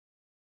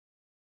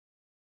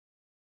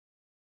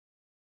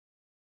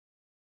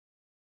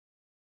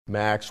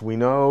Max, we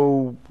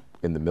know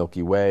in the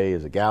Milky Way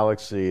is a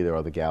galaxy. There are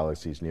other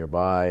galaxies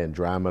nearby.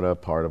 Andromeda,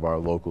 part of our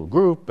local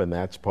group, and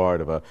that's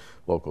part of a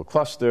local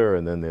cluster.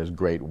 And then there's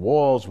great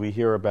walls we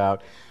hear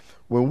about.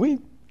 When we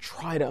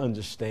try to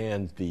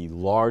understand the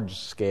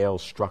large-scale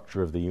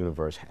structure of the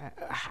universe,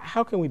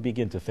 how can we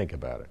begin to think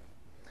about it?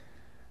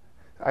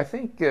 I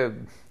think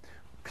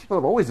people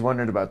have always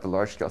wondered about the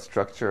large-scale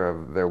structure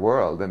of their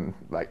world. And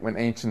like when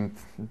ancient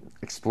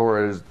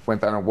explorers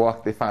went on a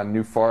walk, they found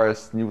new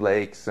forests, new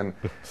lakes, and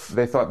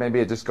they thought maybe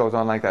it just goes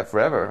on like that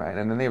forever, right?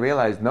 And then they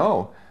realized,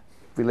 no,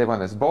 we live on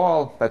this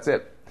ball, that's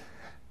it.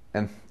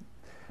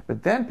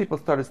 But then people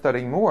started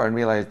studying more and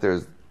realized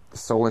there's the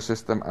solar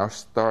system, our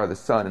star, the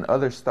sun, and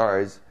other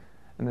stars.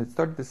 And it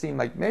started to seem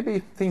like maybe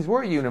things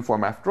were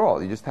uniform after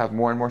all. You just have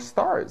more and more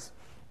stars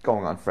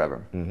going on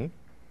forever. Mm-hmm.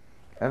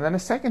 And then a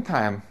second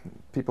time,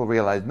 people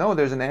realized, no,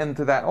 there's an end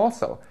to that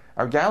also,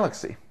 our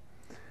galaxy.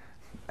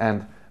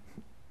 And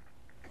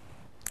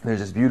there's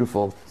this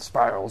beautiful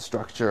spiral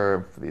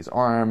structure for these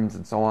arms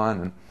and so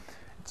on. And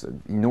it's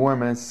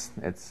enormous.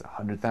 It's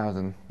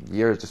 100,000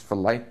 years just for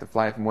light to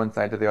fly from one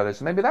side to the other.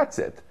 So maybe that's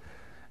it.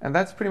 And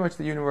that's pretty much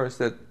the universe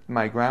that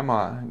my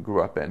grandma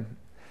grew up in.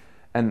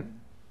 And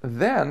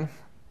then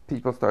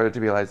people started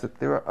to realize that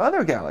there are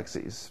other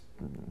galaxies,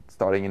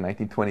 starting in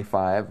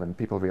 1925, when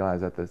people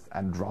realized that this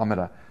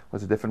Andromeda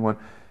was a different one.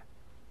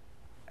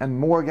 And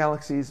more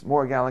galaxies,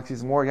 more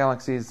galaxies, more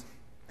galaxies.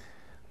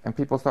 And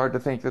people started to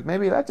think that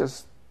maybe that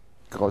just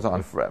goes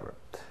on forever.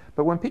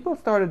 But when people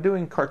started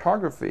doing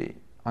cartography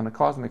on a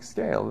cosmic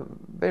scale,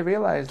 they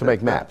realized to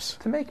make maps.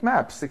 To make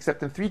maps,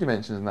 except in 3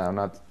 dimensions now,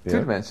 not 2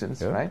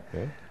 dimensions, right?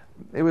 Yeah.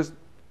 It was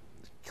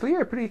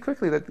clear pretty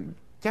quickly that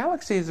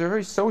galaxies are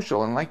very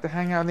social and like to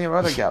hang out near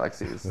other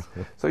galaxies.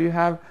 So you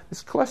have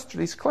these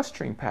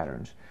clustering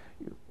patterns.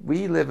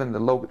 We live in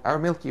our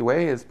Milky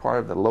Way is part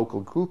of the local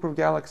group of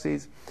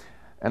galaxies,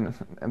 and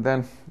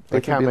then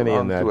like how many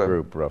in that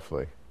group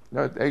roughly?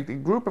 A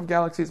group of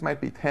galaxies might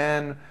be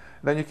 10.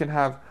 Then you can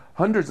have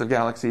hundreds of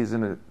galaxies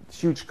in a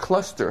huge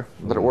cluster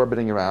that are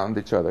orbiting around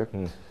each other.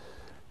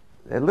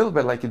 A little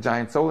bit like a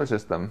giant solar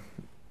system,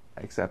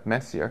 except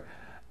messier.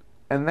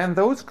 And then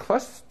those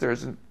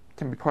clusters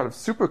can be part of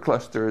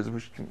superclusters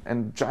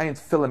and giant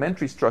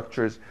filamentary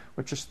structures,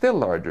 which are still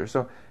larger.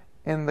 So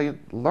in the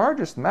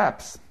largest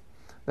maps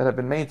that have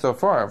been made so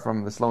far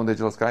from the Sloan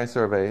Digital Sky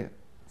Survey,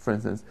 for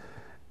instance,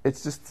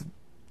 it's just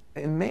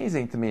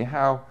amazing to me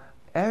how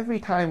every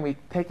time we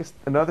take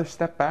another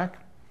step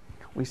back,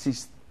 we see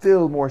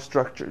still more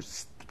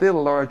structures,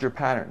 still larger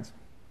patterns.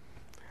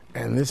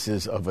 And this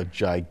is of a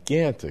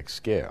gigantic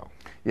scale.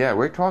 Yeah,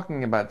 we're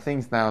talking about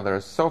things now that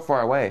are so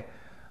far away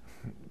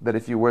that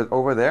if you were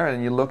over there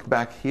and you looked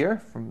back here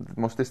from the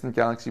most distant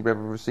galaxy we've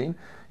ever seen,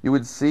 you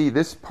would see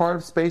this part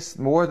of space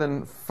more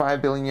than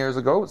 5 billion years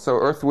ago, so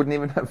Earth wouldn't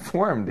even have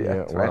formed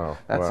yet, right? Wow,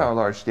 That's how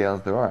large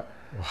scales there are.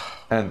 Wow.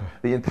 And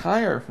the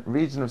entire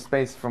region of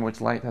space from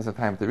which light has had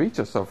time to reach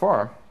us so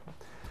far,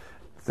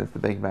 since the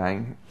Big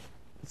Bang,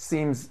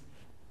 seems,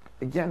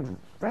 again,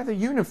 rather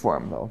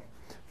uniform, though.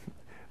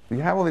 You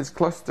have all these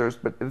clusters,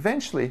 but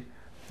eventually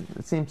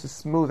it seems to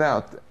smooth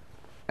out,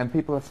 and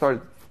people have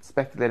started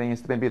speculating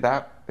as to maybe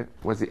that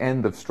was the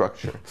end of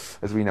structure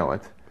as we know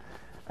it.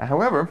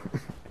 However,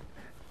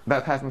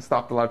 that hasn't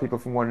stopped a lot of people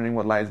from wondering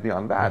what lies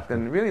beyond that.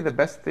 And really the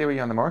best theory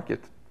on the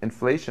market,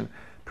 inflation,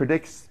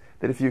 predicts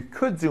that if you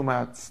could zoom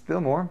out still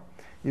more,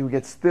 you would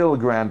get still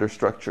grander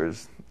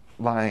structures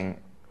lying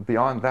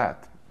beyond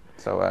that.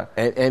 So,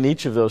 and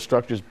each of those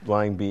structures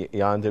lying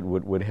beyond it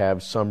would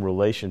have some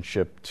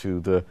relationship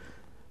to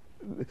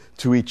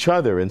each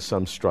other in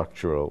some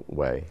structural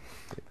way.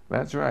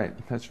 That's right.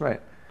 That's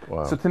right.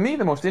 Wow. So to me,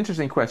 the most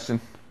interesting question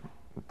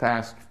to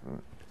ask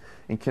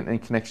in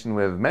connection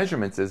with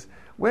measurements is,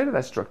 where did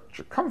that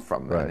structure come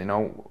from? Then, right. You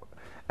know,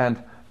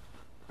 and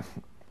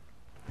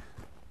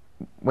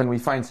when we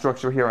find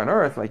structure here on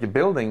Earth, like a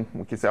building,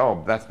 we can say,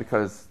 oh, that's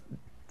because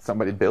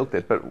somebody built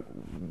it. But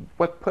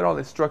what put all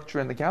this structure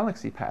in the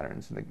galaxy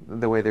patterns,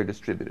 the way they're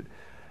distributed?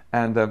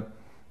 And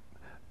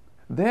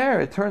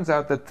there, it turns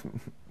out that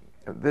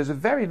there's a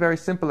very, very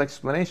simple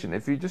explanation.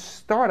 If you just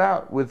start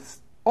out with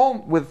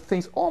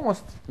things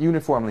almost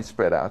uniformly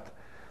spread out,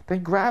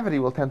 then gravity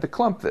will tend to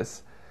clump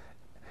this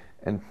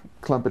and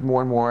clump it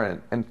more and more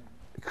and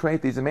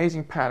create these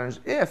amazing patterns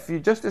if you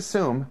just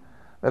assume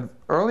that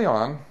early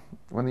on,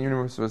 when the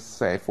universe was,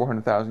 say,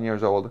 400,000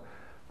 years old,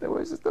 there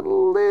was just a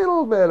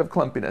little bit of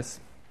clumpiness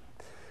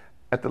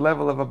at the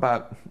level of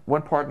about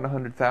 1 part in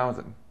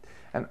 100,000.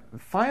 And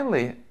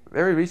finally,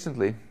 very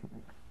recently,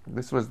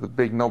 this was the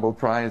big Nobel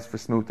Prize for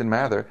Smoot and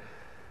Mather,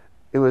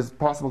 it was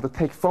possible to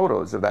take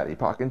photos of that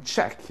epoch and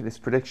check this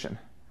prediction,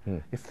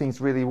 if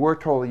things really were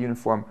totally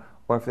uniform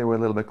or if they were a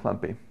little bit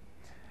clumpy.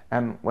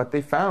 And what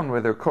they found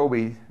with their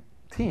Kobe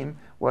team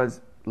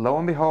was, lo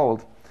and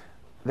behold,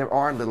 there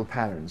are little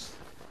patterns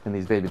in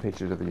these baby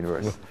pictures of the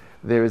universe.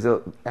 There is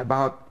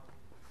about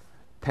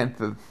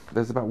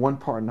 1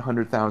 part in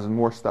 100,000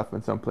 more stuff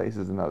in some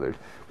places than others,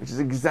 which is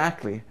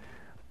exactly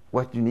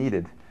what you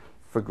needed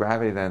for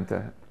gravity then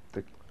to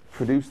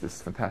produce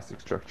this fantastic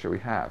structure we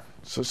have.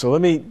 So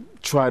let me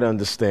try to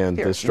understand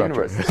this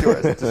structure. Universe, it's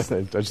yours.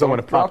 I just don't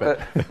want to pop it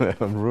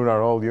and ruin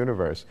our whole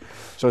universe.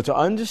 So to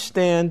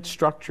understand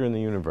structure in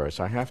the universe,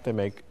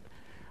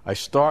 I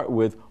start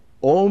with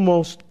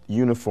almost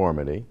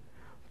uniformity,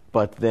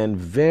 but then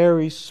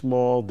very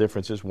small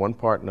differences, 1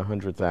 part in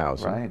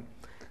 100,000. Right.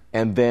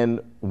 And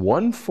then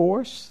one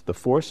force, the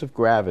force of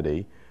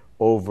gravity,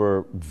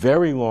 over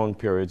very long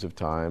periods of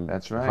time.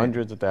 That's right.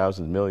 Hundreds of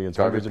thousands, millions,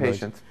 Gotta hundreds be of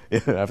patient.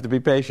 millions. You have to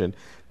be patient.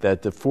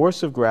 That the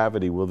force of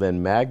gravity will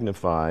then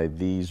magnify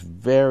these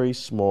very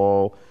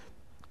small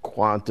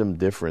quantum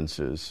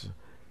differences.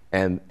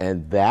 And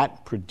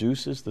that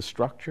produces the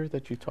structure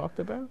that you talked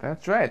about?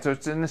 That's right. So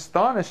it's an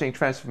astonishing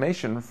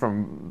transformation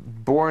from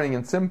boring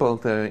and simple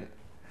to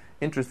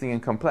interesting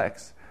and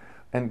complex.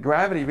 And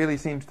gravity really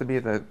seems to be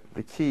the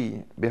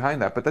key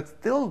behind that. But that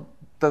still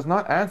does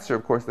not answer,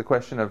 of course, the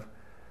question of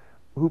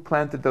who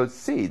planted those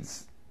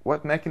seeds.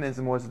 What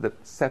mechanism was it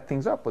that set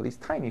things up with these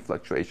tiny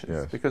fluctuations?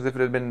 Yes. Because if it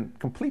had been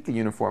completely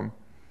uniform,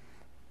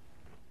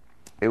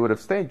 it would have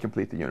stayed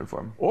completely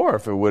uniform. Or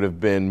if it would have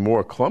been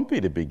more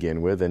clumpy to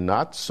begin with and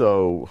not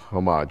so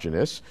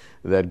homogeneous,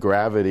 that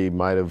gravity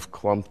might have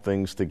clumped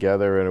things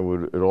together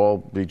and it'd all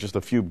be just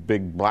a few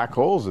big black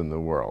holes in the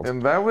world.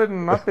 And that would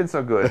not have been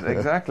so good.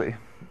 Exactly.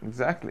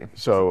 Exactly.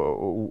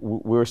 So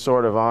we're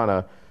sort of on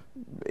a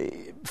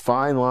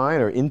fine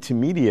line or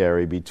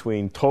intermediary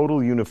between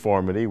total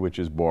uniformity, which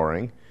is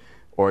boring,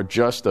 or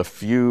just a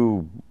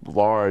few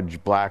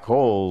large black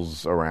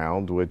holes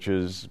around, which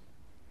is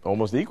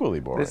almost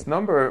equally boring. This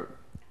number,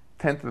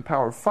 10 to the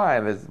power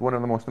 5, is one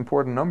of the most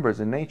important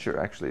numbers in nature,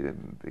 actually,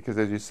 because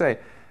as you say,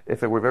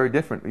 if it were very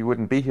different, we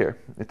wouldn't be here.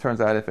 It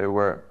turns out if it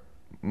were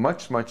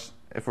if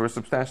it were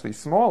substantially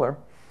smaller,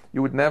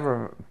 you would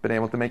never have been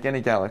able to make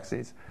any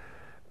galaxies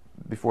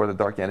before the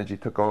dark energy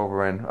took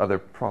over and other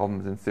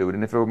problems ensued.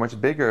 And if it were much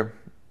bigger,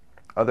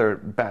 other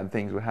bad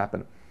things would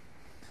happen.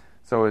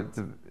 So it's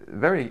a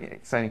very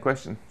exciting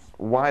question,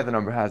 why the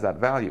number has that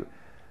value.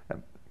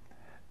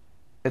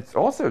 It's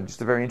also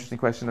just a very interesting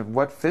question of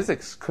what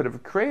physics could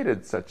have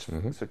created such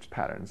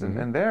patterns.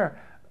 And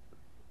there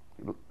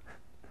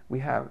we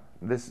have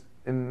this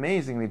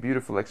amazingly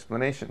beautiful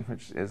explanation,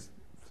 which is,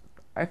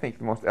 I think,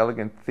 the most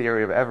elegant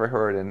theory I've ever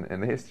heard in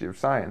the history of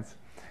science.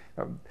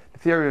 The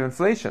theory of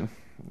inflation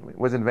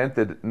was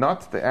invented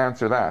not to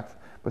answer that,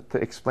 but to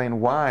explain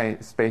why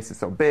space is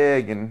so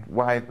big and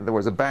why there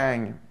was a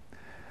bang.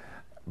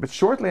 But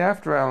shortly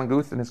after Alan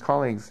Guth and his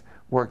colleagues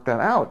worked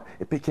that out,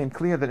 it became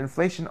clear that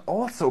inflation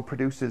also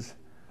produces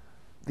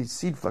these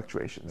seed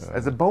fluctuations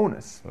as a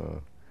bonus.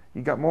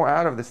 You got more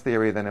out of this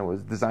theory than it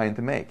was designed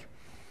to make.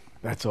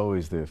 That's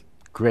always the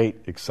great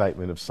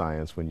excitement of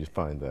science when you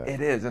find that. It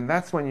is, and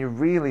that's when you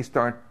really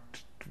start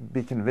to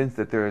be convinced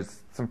that there is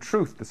some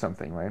truth to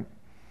something, right?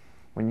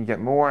 When you get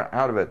more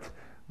out of it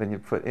than you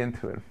put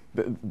into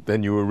it.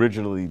 Than you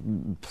originally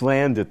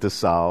planned it to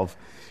solve.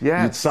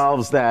 Yes. It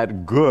solves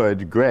that,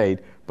 great,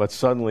 but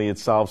suddenly it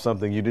solves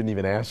something you didn't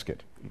even ask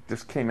it. It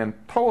just came in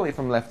totally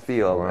from left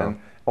field. Wow. And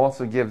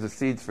also gives the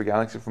seeds for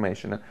galaxy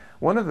formation. And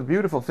one of the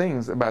beautiful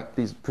things about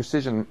these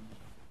precision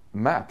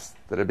maps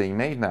that are being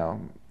made now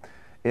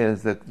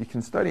is that you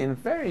can study in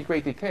very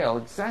great detail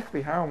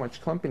exactly how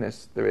much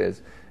clumpiness there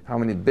is, how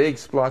many big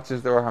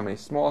splotches there are, how many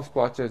small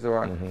splotches there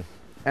are.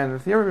 And the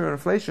theory of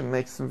inflation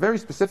makes some very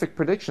specific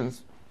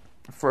predictions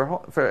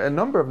for a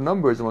number of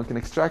numbers that one can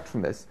extract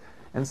from this.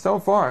 And so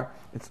far,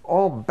 it's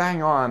all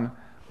bang on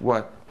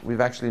what we've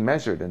actually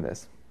measured in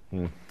this.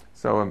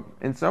 So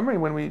in summary,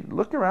 when we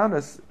look around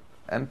us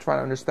and try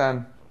to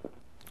understand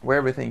where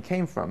everything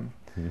came from,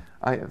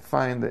 I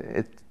find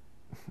it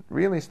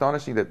really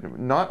astonishing that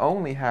not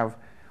only have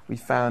we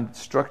found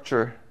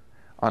structure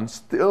on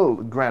still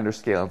grander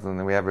scales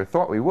than we ever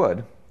thought we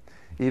would,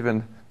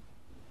 even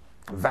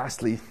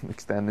vastly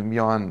extending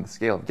beyond the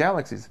scale of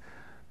galaxies,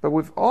 but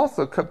we've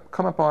also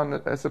come upon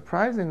a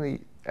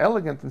surprisingly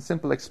elegant and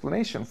simple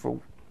explanation for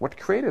what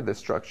created this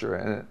structure.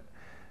 And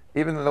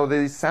even though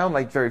these sound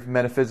like very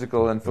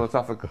metaphysical and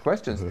philosophical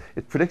questions,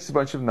 it predicts a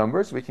bunch of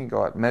numbers. We can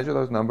go out, measure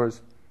those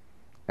numbers,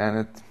 and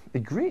it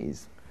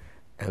agrees.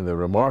 And the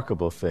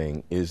remarkable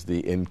thing is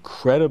the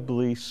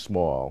incredibly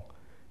small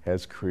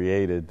has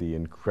created the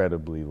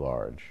incredibly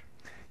large.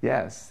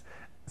 Yes.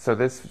 So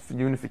this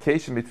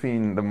unification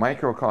between the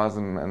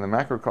microcosm and the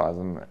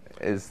macrocosm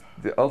is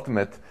the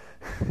ultimate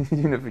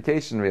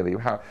unification, really.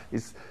 How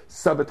these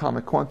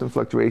subatomic quantum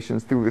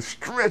fluctuations through the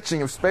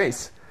stretching of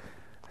space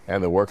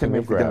and the working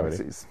of gravity.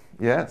 Galaxies.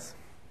 Yes.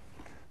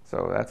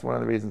 So that's one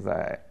of the reasons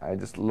I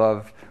just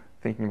love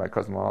thinking about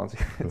cosmology.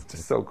 It's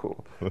just so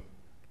cool.